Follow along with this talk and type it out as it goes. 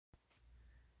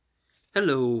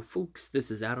Hello, folks.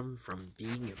 This is Adam from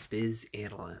Being a Biz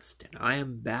Analyst, and I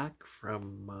am back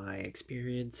from my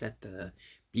experience at the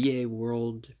BA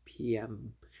World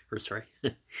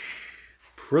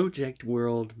Project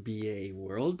World BA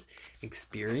World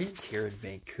experience here in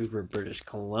Vancouver, British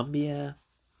Columbia.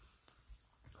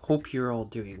 Hope you're all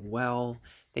doing well.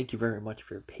 Thank you very much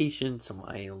for your patience on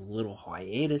my little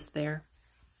hiatus there.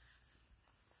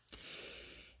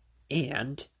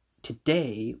 And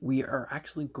today, we are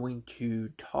actually going to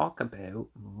talk about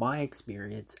my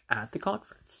experience at the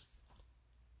conference.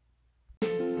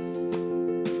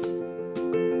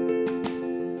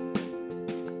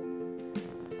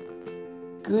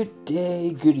 Good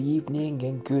day, good evening,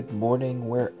 and good morning,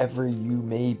 wherever you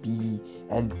may be,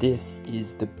 and this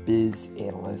is the Biz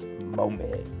Analyst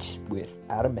Moment with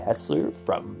Adam Hessler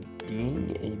from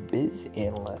Being a Biz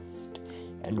Analyst,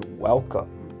 and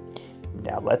welcome.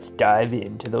 Now let's dive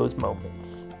into those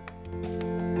moments.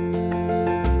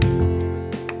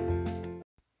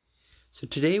 So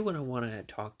today what I want to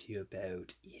talk to you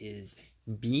about is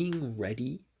being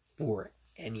ready for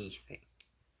anything.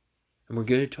 And we're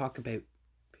going to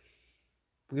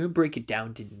break it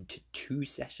down into two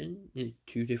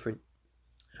different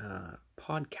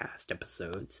podcast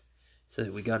episodes. So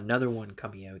that we got another one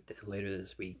coming out later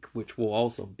this week, which will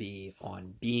also be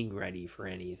on being ready for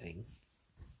anything.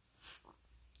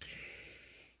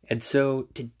 And so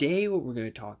today what we're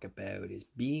going to talk about is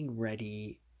being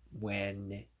ready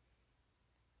when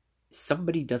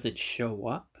somebody doesn't show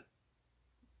up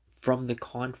from the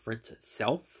conference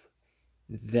itself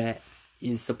that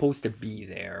is supposed to be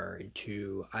there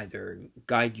to either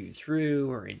guide you through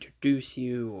or introduce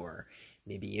you, or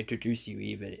maybe introduce you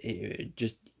even,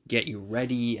 just get you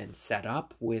ready and set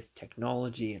up with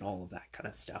technology and all of that kind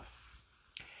of stuff.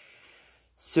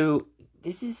 So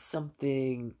this is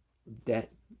something that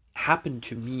happened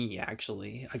to me,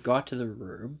 actually. I got to the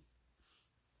room,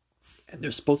 and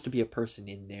there's supposed to be a person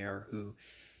in there who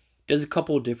does a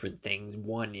couple of different things.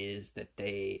 One is that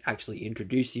they actually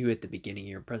introduce you at the beginning of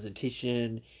your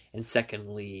presentation, and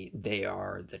secondly, they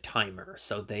are the timer.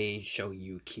 So they show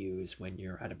you cues when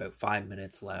you're at about 5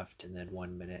 minutes left, and then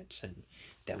 1 minute, and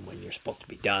then when you're supposed to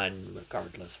be done,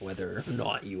 regardless whether or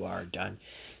not you are done.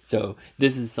 So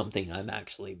this is something I'm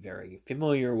actually very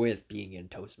familiar with, being in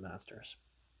Toastmasters.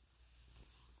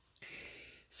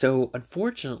 So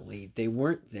unfortunately, they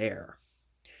weren't there.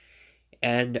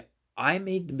 And I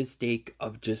made the mistake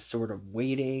of just sort of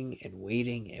waiting.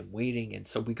 And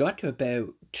so we got to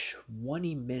about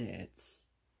 20 minutes,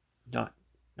 not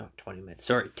 20 minutes,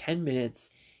 10 minutes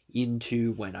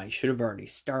into when I should have already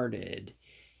started.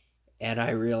 And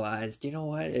I realized, you know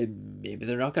what, maybe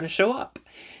they're not going to show up.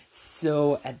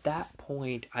 So at that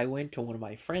point, I went to one of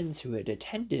my friends who had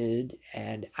attended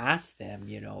and asked them,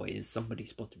 is somebody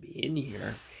supposed to be in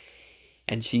here?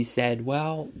 And she said,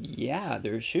 well, yeah,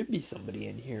 there should be somebody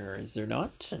in here, is there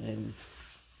not? And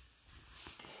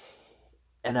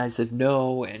I said,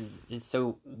 no. And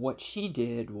so what she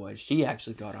did was she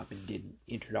actually got up and did an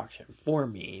introduction for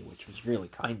me, which was really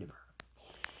kind of her.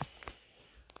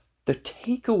 The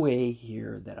takeaway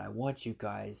here that I want you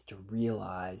guys to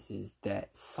realize is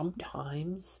that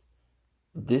sometimes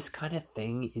this kind of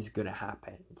thing is going to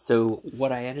happen. So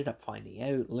what I ended up finding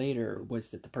out later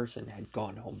was that the person had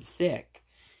gone home sick,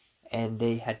 and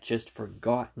they had just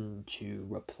forgotten to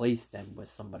replace them with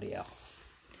somebody else.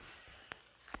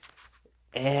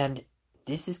 And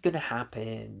this is going to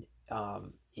happen.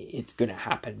 It's going to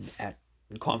happen at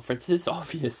conferences,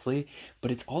 obviously,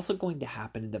 but it's also going to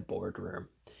happen in the boardroom,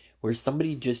 where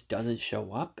somebody just doesn't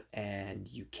show up and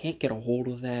you can't get a hold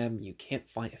of them. You can't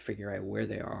figure out where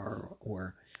they are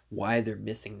or why they're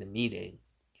missing the meeting.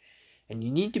 And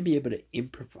you need to be able to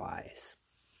improvise.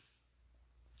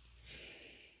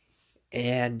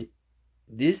 And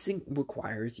this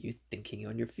requires you thinking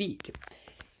on your feet.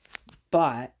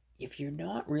 But if you're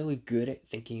not really good at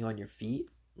thinking on your feet,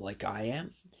 like I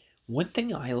am, one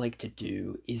thing I like to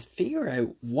do is figure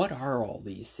out what are all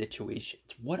these situations?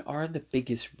 What are the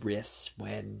biggest risks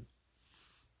when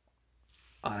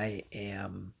I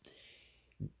am,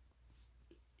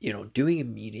 doing a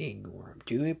meeting or I'm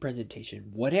doing a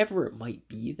presentation, whatever it might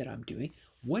be that I'm doing?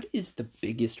 What is the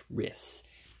biggest risk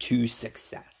to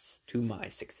success, to my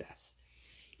success?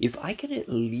 If I can at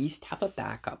least have a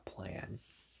backup plan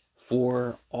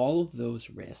for all of those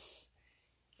risks,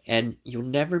 and you'll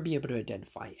never be able to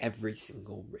identify every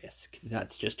single risk.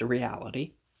 That's just a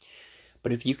reality.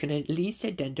 But if you can at least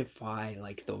identify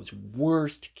like those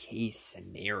worst case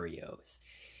scenarios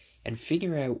and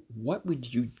figure out what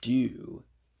would you do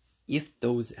if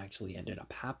those actually ended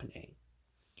up happening,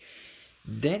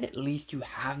 then at least you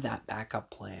have that backup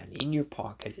plan in your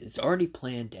pocket. It's already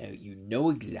planned out. You know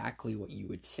exactly what you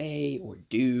would say or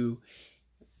do,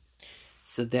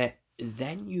 so that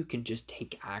then you can just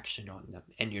take action on them,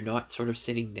 and you're not sort of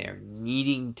sitting there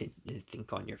needing to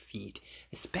think on your feet,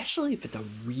 especially if it's a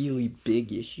really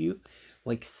big issue,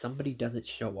 like somebody doesn't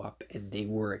show up and they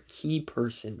were a key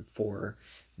person for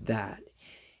that,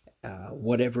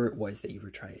 whatever it was that you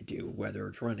were trying to do, whether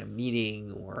it's run a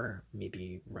meeting or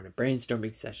maybe run a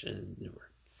brainstorming session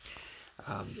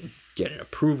or get an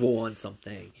approval on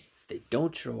something. If they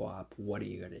don't show up, what are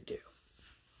you going to do?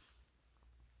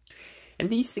 And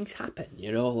these things happen,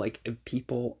 like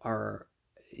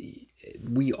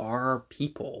we are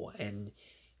people, and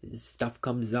stuff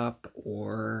comes up,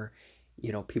 or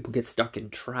people get stuck in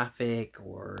traffic,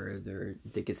 or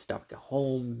they get stuck at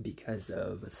home because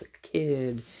of a sick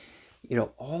kid.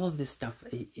 All of this stuff,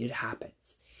 it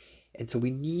happens. And so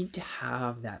we need to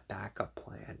have that backup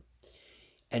plan.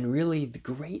 And really the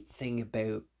great thing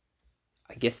about,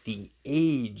 I guess, the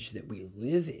age that we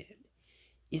live in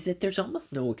is that there's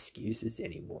almost no excuses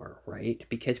anymore, right?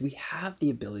 Because we have the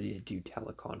ability to do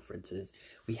teleconferences.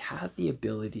 We have the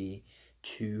ability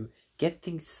to get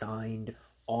things signed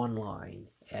online,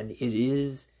 and it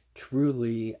is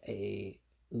truly a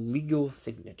legal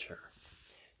signature.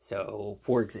 So,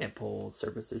 for example,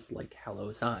 services like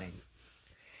HelloSign.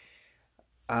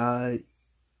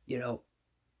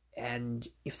 And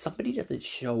if somebody doesn't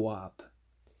show up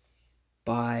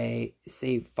by,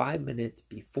 say, 5 minutes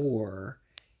before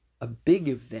a big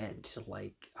event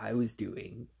like I was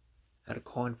doing at a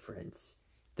conference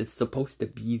that's supposed to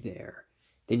be there,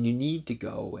 then you need to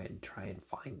go and try and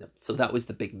find them. So that was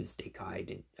the big mistake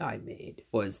I made,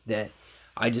 was that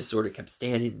I just sort of kept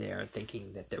standing there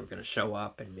thinking that they were going to show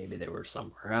up, and maybe they were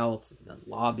somewhere else in the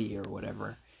lobby or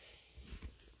whatever.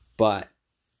 But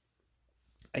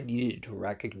I needed to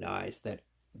recognize that,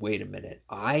 wait a minute,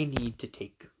 I need to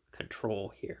take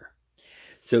control here.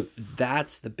 So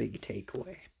that's the big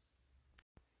takeaway.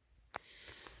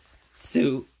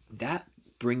 So that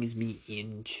brings me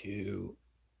into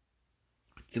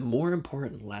the more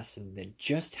important lesson than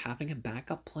just having a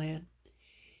backup plan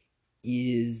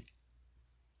is,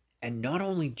 and not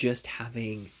only just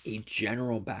having a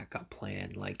general backup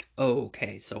plan, like, oh,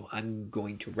 okay, so I'm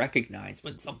going to recognize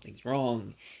when something's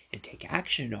wrong and take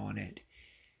action on it,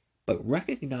 but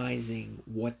recognizing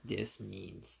what this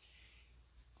means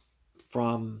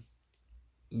from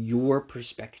your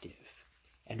perspective.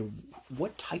 And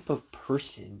what type of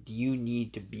person do you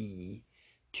need to be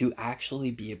to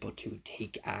actually be able to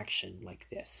take action like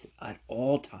this at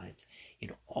all times,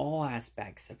 in all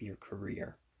aspects of your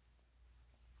career,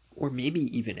 or maybe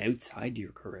even outside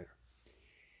your career?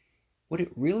 What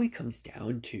it really comes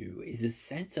down to is a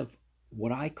sense of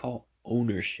what I call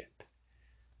ownership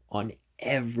on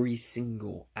every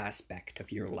single aspect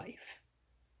of your life.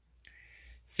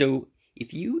 So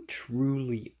if you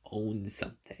truly own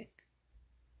something,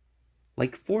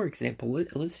 like, for example,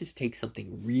 let's just take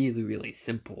something really, really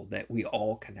simple that we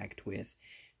all connect with,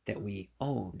 that we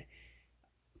own.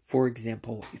 For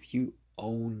example, if you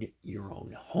own your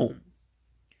own home.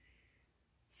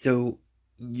 So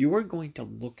you're going to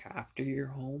look after your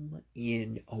home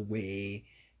in a way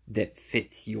that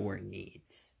fits your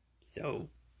needs. So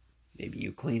maybe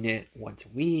you clean it once a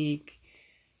week,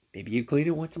 maybe you clean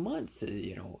it once a month,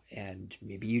 and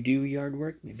maybe you do yard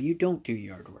work, maybe you don't do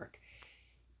yard work.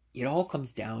 It all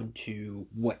comes down to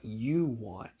what you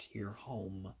want your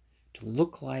home to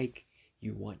look like,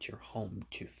 you want your home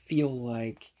to feel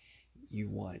like, you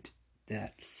want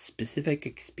that specific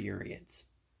experience.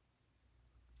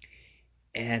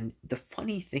 And the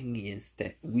funny thing is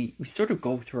that we sort of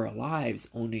go through our lives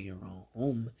owning our own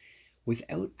home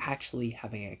without actually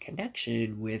having a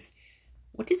connection with,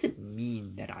 what does it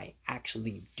mean that I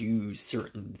actually do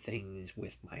certain things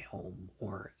with my home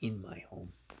or in my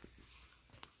home?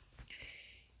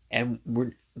 And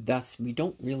we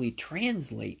don't really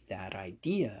translate that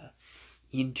idea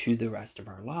into the rest of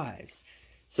our lives.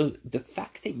 So the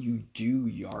fact that you do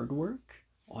yard work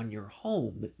on your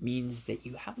home means that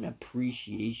you have an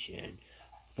appreciation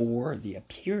for the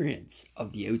appearance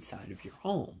of the outside of your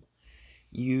home.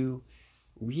 You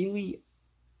really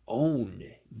own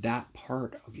that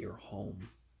part of your home,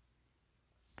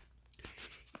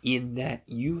 in that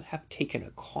you have taken a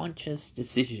conscious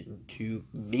decision to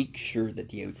make sure that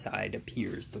the outside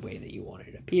appears the way that you want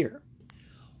it to appear.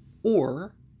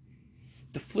 Or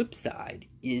the flip side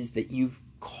is that you've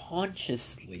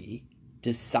consciously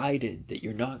decided that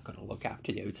you're not going to look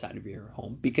after the outside of your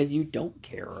home because you don't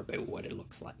care about what it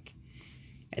looks like.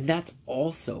 And that's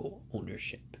also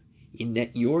ownership, in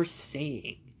that you're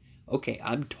saying, Okay,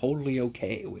 I'm totally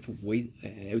okay with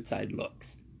outside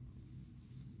looks.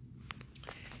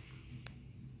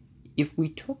 If we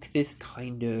took this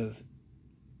kind of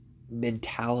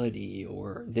mentality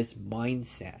or this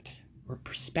mindset or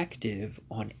perspective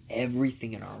on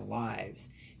everything in our lives,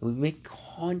 and we make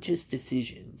conscious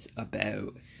decisions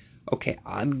about, okay,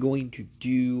 I'm going to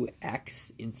do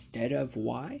X instead of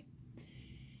Y,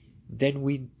 then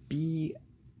we'd be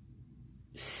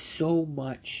so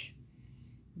much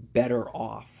better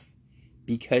off,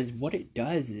 because what it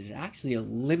does is it actually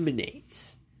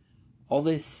eliminates all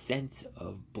this sense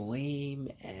of blame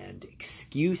and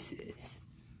excuses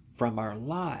from our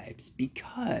lives,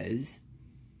 because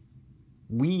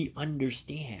we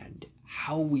understand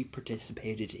how we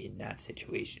participated in that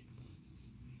situation.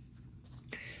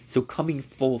 So coming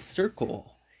full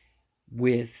circle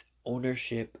with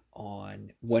ownership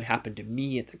on what happened to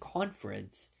me at the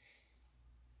conference,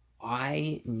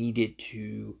 I needed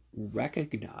to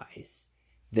recognize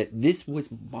that this was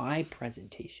my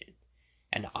presentation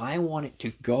and I want it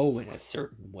to go in a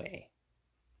certain way.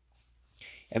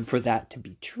 And for that to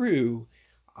be true,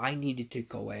 I needed to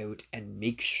go out and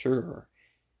make sure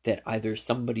that either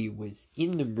somebody was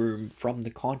in the room from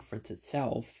the conference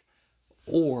itself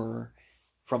or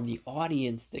from the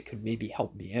audience that could maybe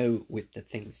help me out with the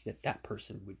things that that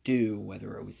person would do,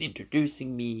 whether it was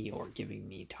introducing me or giving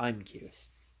me time cues.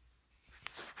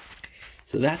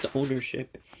 So that's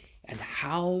ownership, and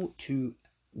how to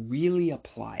really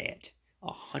apply it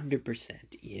 100%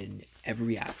 in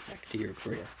every aspect of your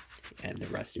career and the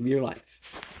rest of your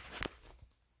life.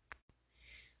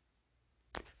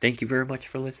 Thank you very much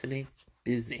for listening.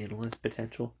 Biz Analyst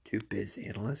Potential to Biz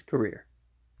Analyst Career.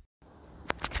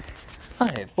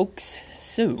 Hi folks,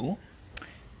 so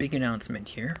big announcement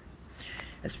here.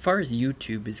 As far as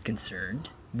YouTube is concerned,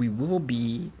 we will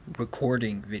be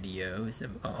recording videos,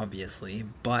 obviously,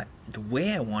 but the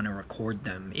way I want to record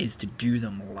them is to do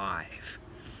them live.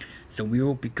 So we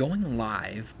will be going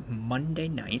live Monday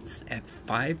nights at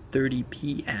 5:30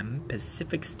 p.m.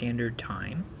 Pacific Standard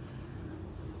Time.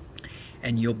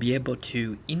 And you'll be able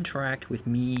to interact with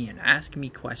me and ask me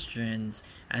questions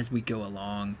as we go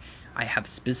along. I have a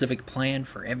specific plan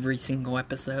for every single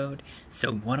episode,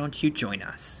 so why don't you join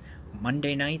us?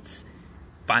 Monday nights,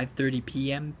 5:30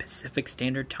 p.m. Pacific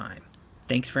Standard Time.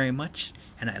 Thanks very much,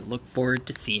 and I look forward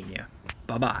to seeing you.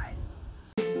 Bye-bye.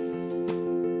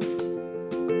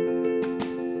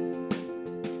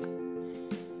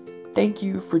 Thank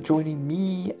you for joining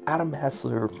me, Adam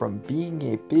Hessler, from Being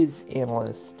a Biz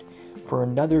Analyst, for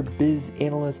another Biz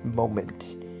Analyst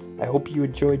moment. I hope you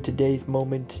enjoyed today's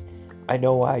moment. I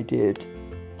know I did.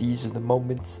 These are the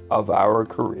moments of our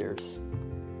careers.